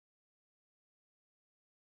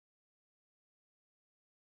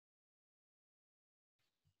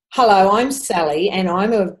Hello, I'm Sally, and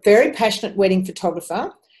I'm a very passionate wedding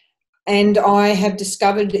photographer. And I have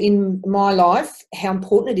discovered in my life how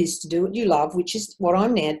important it is to do what you love, which is what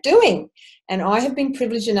I'm now doing. And I have been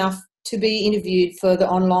privileged enough to be interviewed for the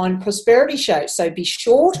online prosperity show. So be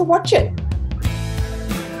sure to watch it.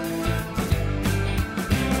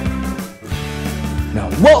 Now,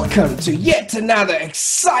 welcome to yet another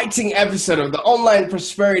exciting episode of the Online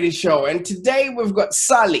Prosperity Show. And today we've got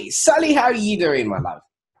Sally. Sally, how are you doing, my love?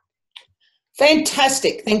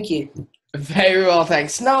 Fantastic. Thank you. Very well,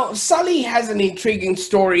 thanks. Now, Sally has an intriguing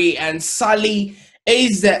story, and Sally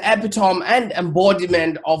is the epitome and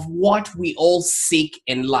embodiment of what we all seek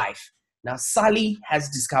in life. Now, Sally has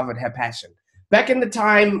discovered her passion. Back in the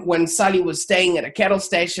time when Sally was staying at a cattle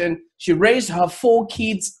station, she raised her 4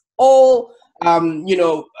 kids all around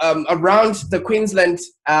the Queensland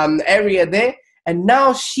area there. And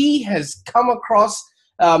now she has come across,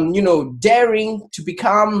 daring to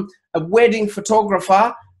become a wedding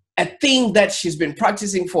photographer, a thing that she's been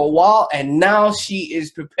practicing for a while. And now she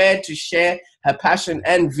is prepared to share her passion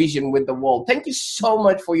and vision with the world. Thank you so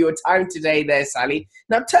much for your time today there, Sally.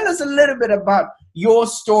 Now tell us a little bit about your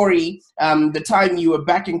story, the time you were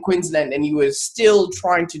back in Queensland and you were still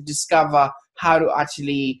trying to discover how to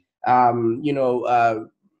actually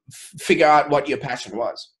figure out what your passion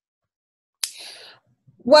was.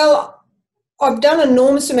 Well, I've done an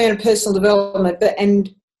enormous amount of personal development,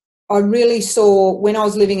 and I really saw when I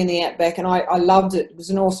was living in the outback, and I loved it. It was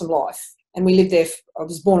an awesome life. And we lived there. I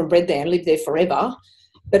was born and bred there and lived there forever.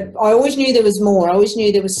 But I always knew there was more. I always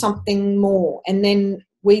knew there was something more. And then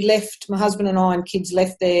we left, my husband and I and kids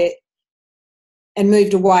left there and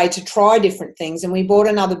moved away to try different things. And we bought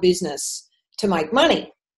another business to make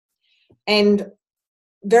money. And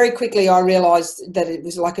very quickly I realised that it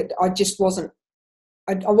was like I just wasn't.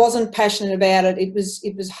 I wasn't passionate about it. It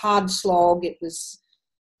was hard slog. It was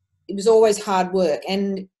always hard work.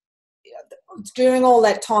 And during all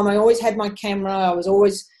that time, I always had my camera. I was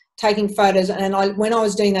always taking photos. And when I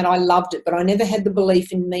was doing that, I loved it. But I never had the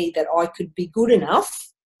belief in me that I could be good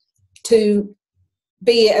enough to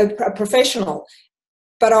be a professional.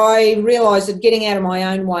 But I realised that getting out of my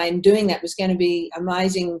own way and doing that was going to be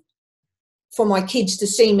amazing for my kids to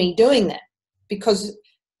see me doing that, because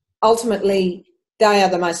ultimately they are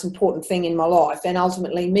the most important thing in my life. And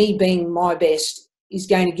ultimately me being my best is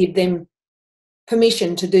going to give them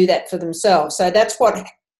permission to do that for themselves. So that's what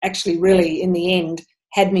actually really in the end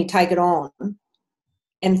had me take it on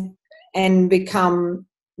and become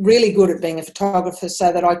really good at being a photographer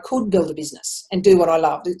so that I could build a business and do what I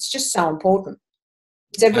loved. It's just so important.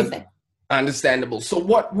 It's everything. Understandable. So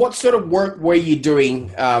what sort of work were you doing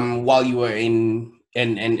while you were in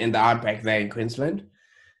the outback there in Queensland?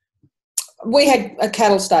 We had a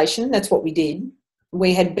cattle station. That's what we did.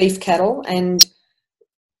 We had beef cattle, and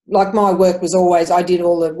like my work was always, I did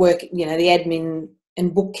all the work, the admin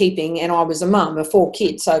and bookkeeping, and I was a mum of 4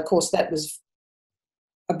 kids. So of course that was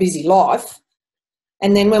a busy life.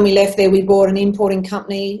 And then when we left there, we bought an importing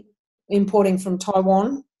company, importing from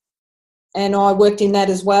Taiwan. And I worked in that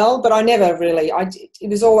as well, but I never really, it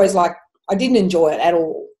was always like, I didn't enjoy it at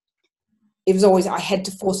all. It was always, I had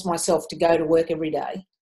to force myself to go to work every day.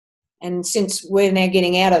 And since we're now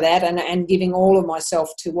getting out of that and giving all of myself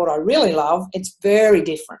to what I really love, it's very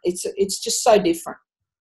different. It's just so different.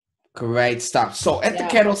 Great stuff. So at the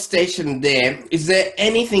cattle station there, is there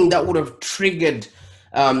anything that would have triggered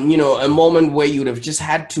a moment where you would have just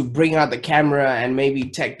had to bring out the camera and maybe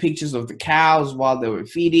take pictures of the cows while they were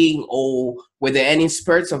feeding, or were there any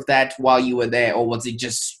spurts of that while you were there, or was it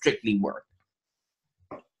just strictly work?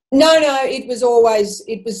 No, it was always,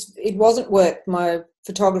 it wasn't work, my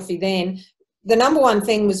photography then. The number one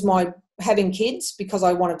thing was my having kids, because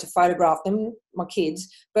I wanted to photograph them, my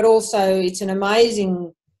kids, but also it's an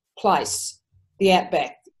amazing place, the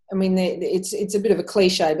outback. I mean, it's a bit of a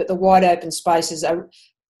cliche, but the wide open spaces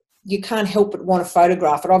you can't help but want to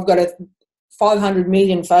photograph it. I've got 500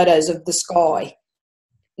 million photos of the sky.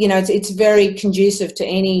 It's very conducive to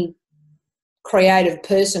any creative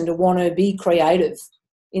person to want to be creative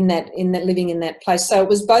in that living in that place. So it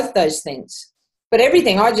was both those things. But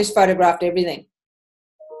everything, I just photographed everything.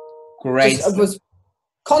 Great. I was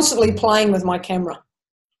constantly playing with my camera.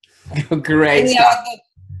 Great. And,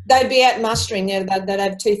 they'd be out mustering. They'd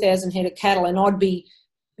have 2,000 head of cattle, and I'd be,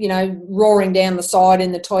 roaring down the side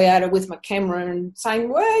in the Toyota with my camera and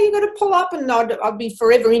saying, "Well, you got to pull up," and I'd be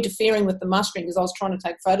forever interfering with the mustering because I was trying to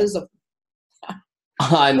take photos of them.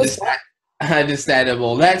 I understand.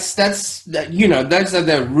 Understandable. Those are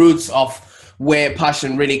the roots of where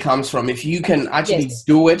passion really comes from. If you can actually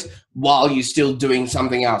do it while you're still doing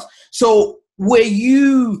something else. So were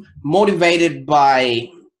you motivated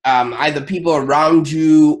by either people around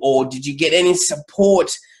you, or did you get any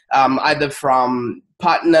support either from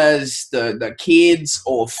partners, the kids,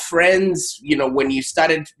 or friends, when you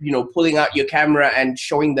started, pulling out your camera and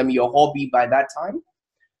showing them your hobby by that time?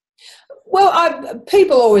 Well,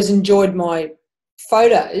 people always enjoyed my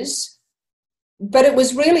photos, but it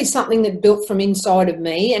was really something that built from inside of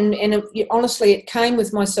me, and honestly, it came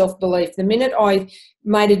with my self-belief. The minute I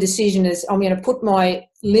made a decision as I'm going to put my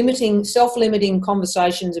self-limiting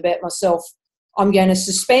conversations about myself, I'm going to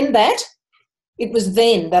suspend that. It was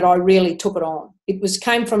then that I really took it on.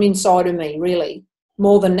 Came from inside of me, really,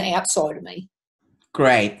 more than outside of me.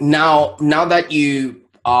 Great. Now that you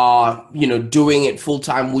are, doing it full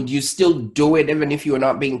time, would you still do it even if you were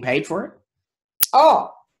not being paid for it?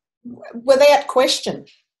 Oh, without question.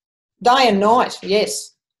 Day and night,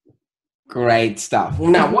 yes. Great stuff.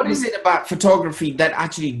 Now, what is it about photography that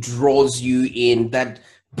actually draws you in, that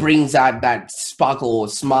brings out that sparkle or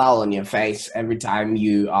smile on your face every time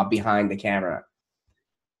you are behind the camera?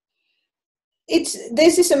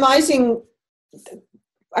 There's this amazing,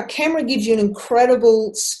 a camera gives you an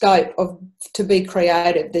incredible scope to be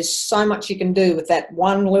creative. There's so much you can do with that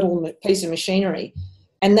one little piece of machinery,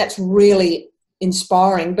 and that's really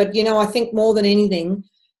inspiring. But, I think more than anything,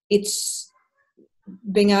 it's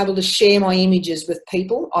being able to share my images with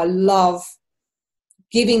people. I love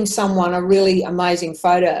giving someone a really amazing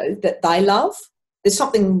photo that they love. There's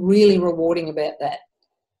something really rewarding about that.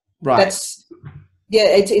 Right.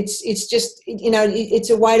 It's just, it's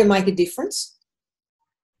a way to make a difference.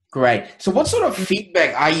 Great. So what sort of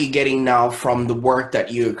feedback are you getting now from the work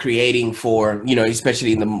that you're creating for,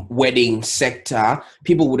 especially in the wedding sector?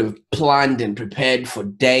 People would have planned and prepared for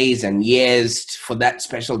days and years for that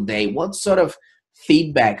special day. What sort of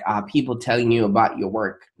feedback are people telling you about your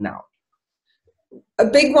work now? A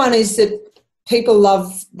big one is that people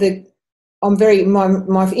love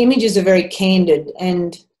my images are very candid,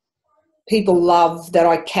 and people love that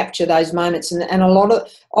I capture those moments. And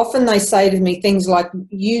often they say to me things like,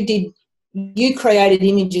 you created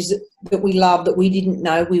images that we love that we didn't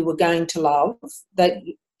know we were going to love. That,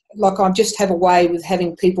 like, I just have a way with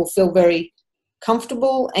having people feel very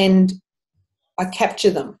comfortable, and I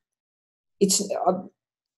capture them.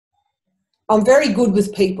 I'm very good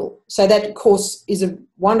with people. So that, of course, is a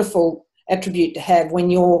wonderful attribute to have when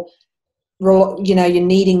you're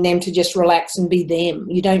needing them to just relax and be them.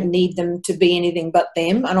 You don't need them to be anything but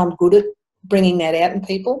them, and I'm good at bringing that out in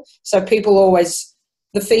people. So people always,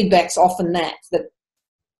 the feedback's often that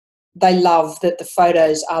they love that the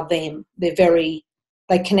photos are them. They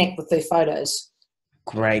connect with their photos.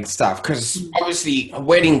 Great stuff, because obviously a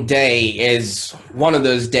wedding day is one of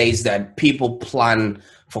those days that people plan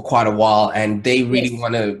for quite a while, and they really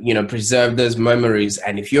want to, preserve those memories.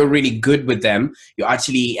 And if you're really good with them, you're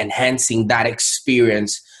actually enhancing that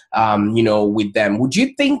experience, with them. Would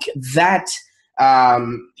you think that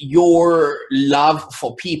your love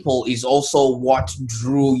for people is also what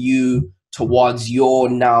drew you towards your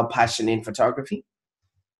now passion in photography?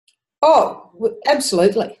 Oh,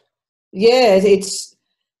 absolutely. Yeah,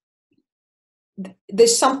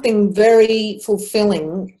 there's something very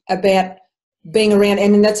fulfilling about being around,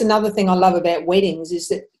 and that's another thing I love about weddings, is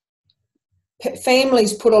that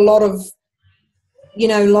families put a lot of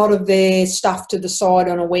their stuff to the side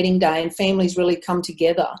on a wedding day, and families really come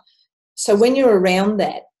together. So when you're around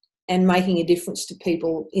that and making a difference to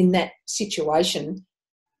people in that situation,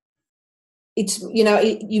 it's,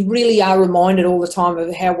 you really are reminded all the time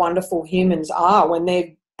of how wonderful humans are when they're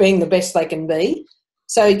being the best they can be.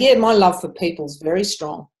 So, yeah, my love for people is very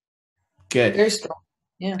strong. Good. Very strong,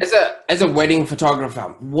 yeah. As a wedding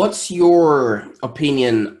photographer, what's your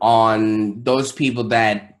opinion on those people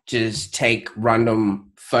that just take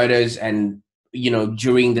random photos and,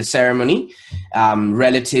 during the ceremony,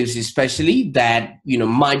 relatives especially, that,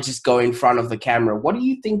 might just go in front of the camera? What do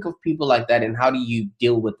you think of people like that, and how do you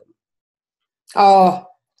deal with them? Oh,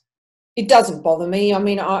 it doesn't bother me. I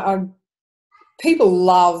mean, people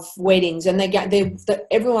love weddings, and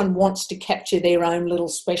everyone wants to capture their own little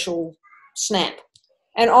special snap.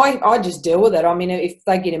 And I just deal with it. I mean, if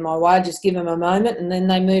they get in my way, I just give them a moment and then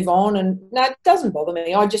they move on. And no, it doesn't bother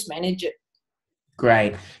me. I just manage it.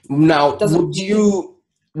 Great. Now, would you,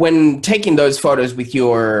 when taking those photos with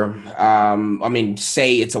your,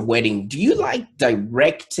 say it's a wedding, do you like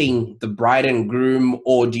directing the bride and groom,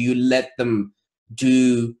 or do you let them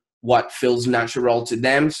do what feels natural to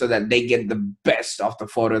them so that they get the best of the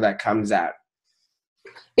photo that comes out?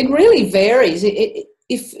 It really varies.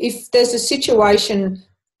 If there's a situation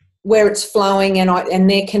where it's flowing and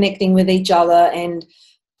they're connecting with each other, and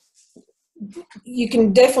you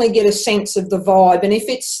can definitely get a sense of the vibe. And if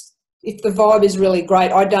it's if the vibe is really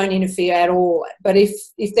great, I don't interfere at all. But if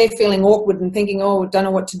they're feeling awkward and thinking, oh, I don't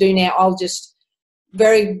know what to do now, I'll just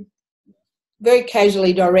very, very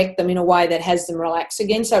casually direct them in a way that has them relax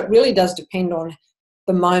again. So it really does depend on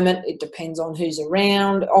the moment. It depends on who's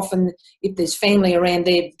around. Often if there's family around,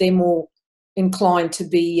 they're more inclined to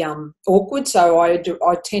be awkward. So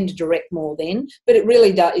I tend to direct more then. But it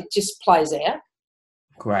really does, it just plays out.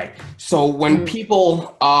 Great. So when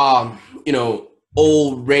people are,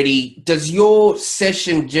 all ready, does your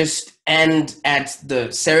session just end at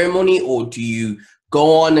the ceremony, or do you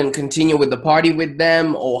go on and continue with the party with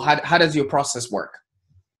them, or how does your process work?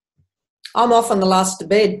 I'm often the last to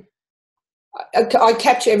bed. I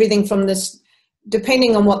capture everything from this,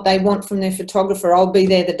 depending on what they want from their photographer. I'll be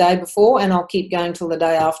there the day before and I'll keep going till the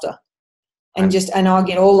day after. And I'll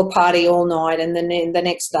get all the party all night and then the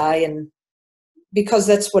next day. And because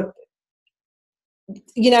that's what,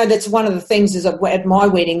 that's one of the things is at my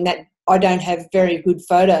wedding that I don't have very good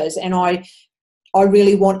photos, and I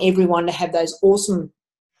really want everyone to have those awesome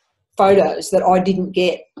photos that I didn't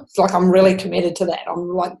get. It's like I'm really committed to that.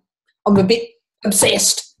 I'm a bit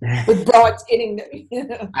obsessed with brides getting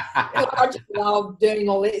them. I just love doing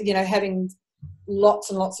all that, having lots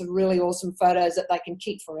and lots of really awesome photos that they can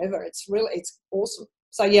keep forever. It's awesome.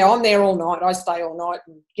 So yeah, I'm there all night. I stay all night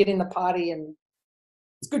and get in the party, and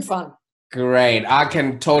it's good fun. Great. I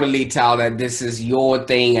can totally tell that this is your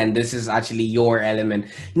thing and this is actually your element.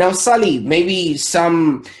 Now, Sally, maybe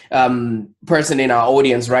some person in our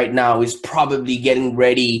audience right now is probably getting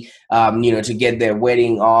ready, to get their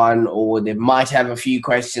wedding on, or they might have a few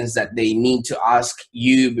questions that they need to ask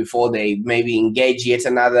you before they maybe engage yet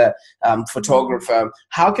another photographer.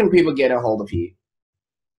 How can people get a hold of you?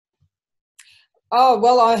 Oh,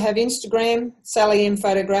 well, I have Instagram, Sally M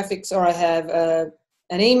Photographics, or I have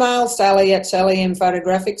an email, Sally at Sally M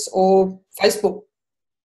Photographics, or Facebook,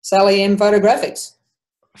 Sally M Photographics.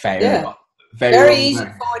 Very easy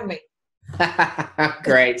to find me.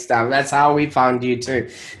 Great stuff. That's how we found you too.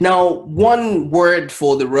 Now, one word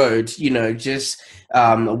for the road, just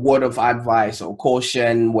a word of advice or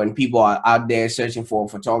caution when people are out there searching for a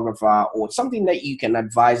photographer, or something that you can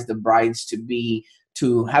advise the brides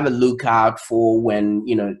to have a lookout for when,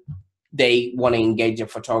 they want to engage a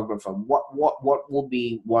photographer. What will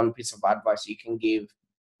be one piece of advice you can give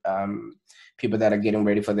people that are getting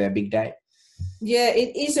ready for their big day? Yeah,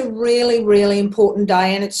 it is a really, really important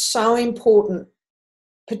day, and it's so important,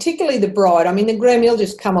 particularly the bride. I mean, the groom, he'll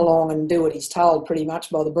just come along and do what he's told pretty much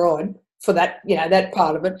by the bride for that, that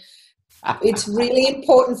part of it. It's really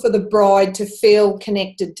important for the bride to feel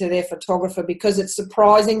connected to their photographer, because it's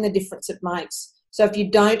surprising the difference it makes. So if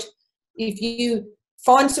you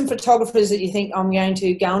find some photographers that you think, I'm going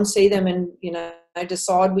to go and see them and,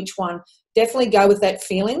 decide which one. Definitely go with that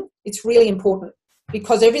feeling. It's really important,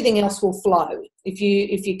 because everything else will flow. If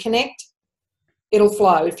you connect, it'll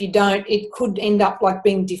flow. If you don't, it could end up like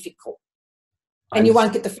being difficult, and you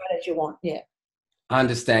won't get the photos you want. Yeah.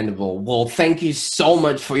 Understandable. Well, thank you so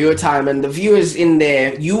much for your time. And the viewers in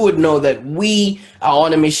there, you would know that we are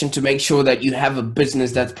on a mission to make sure that you have a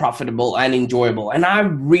business that's profitable and enjoyable. And I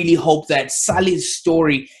really hope that Sally's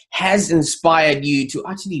story has inspired you to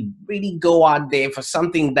actually really go out there for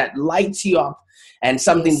something that lights you up and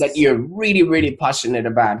something that you're really, really passionate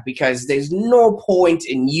about, because there's no point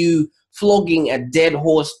in you flogging a dead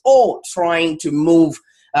horse or trying to move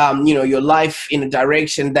your life in a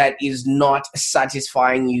direction that is not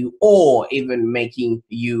satisfying you or even making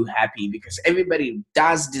you happy, because everybody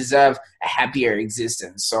does deserve a happier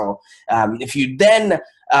existence. So if you then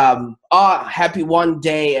are happy one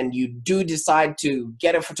day and you do decide to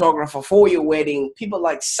get a photographer for your wedding, people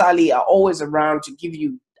like Sally are always around to give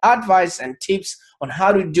you advice and tips on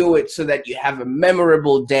how to do it so that you have a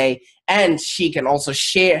memorable day, and she can also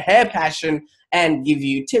share her passion and give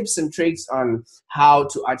you tips and tricks on how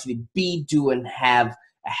to actually do and have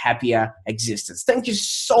a happier existence. Thank you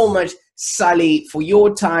so much, Sally, for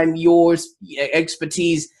your time, your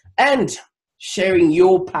expertise, and sharing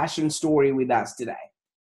your passion story with us today.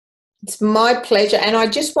 It's my pleasure. And I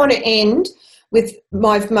just want to end with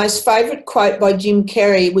my most favourite quote by Jim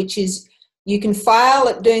Carrey, which is, you can fail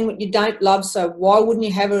at doing what you don't love, so why wouldn't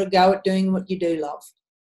you have a go at doing what you do love?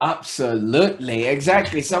 Absolutely,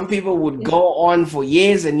 exactly. Some people would go on for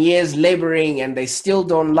years and years laboring and they still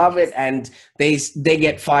don't love it, and they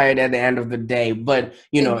get fired at the end of the day. But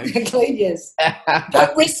exactly, yes.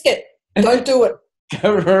 Don't risk it. Don't do it.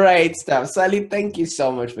 Great stuff. Sally, thank you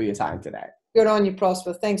so much for your time today. Good on you,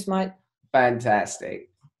 Prosper. Thanks, mate. Fantastic.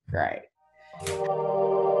 Great.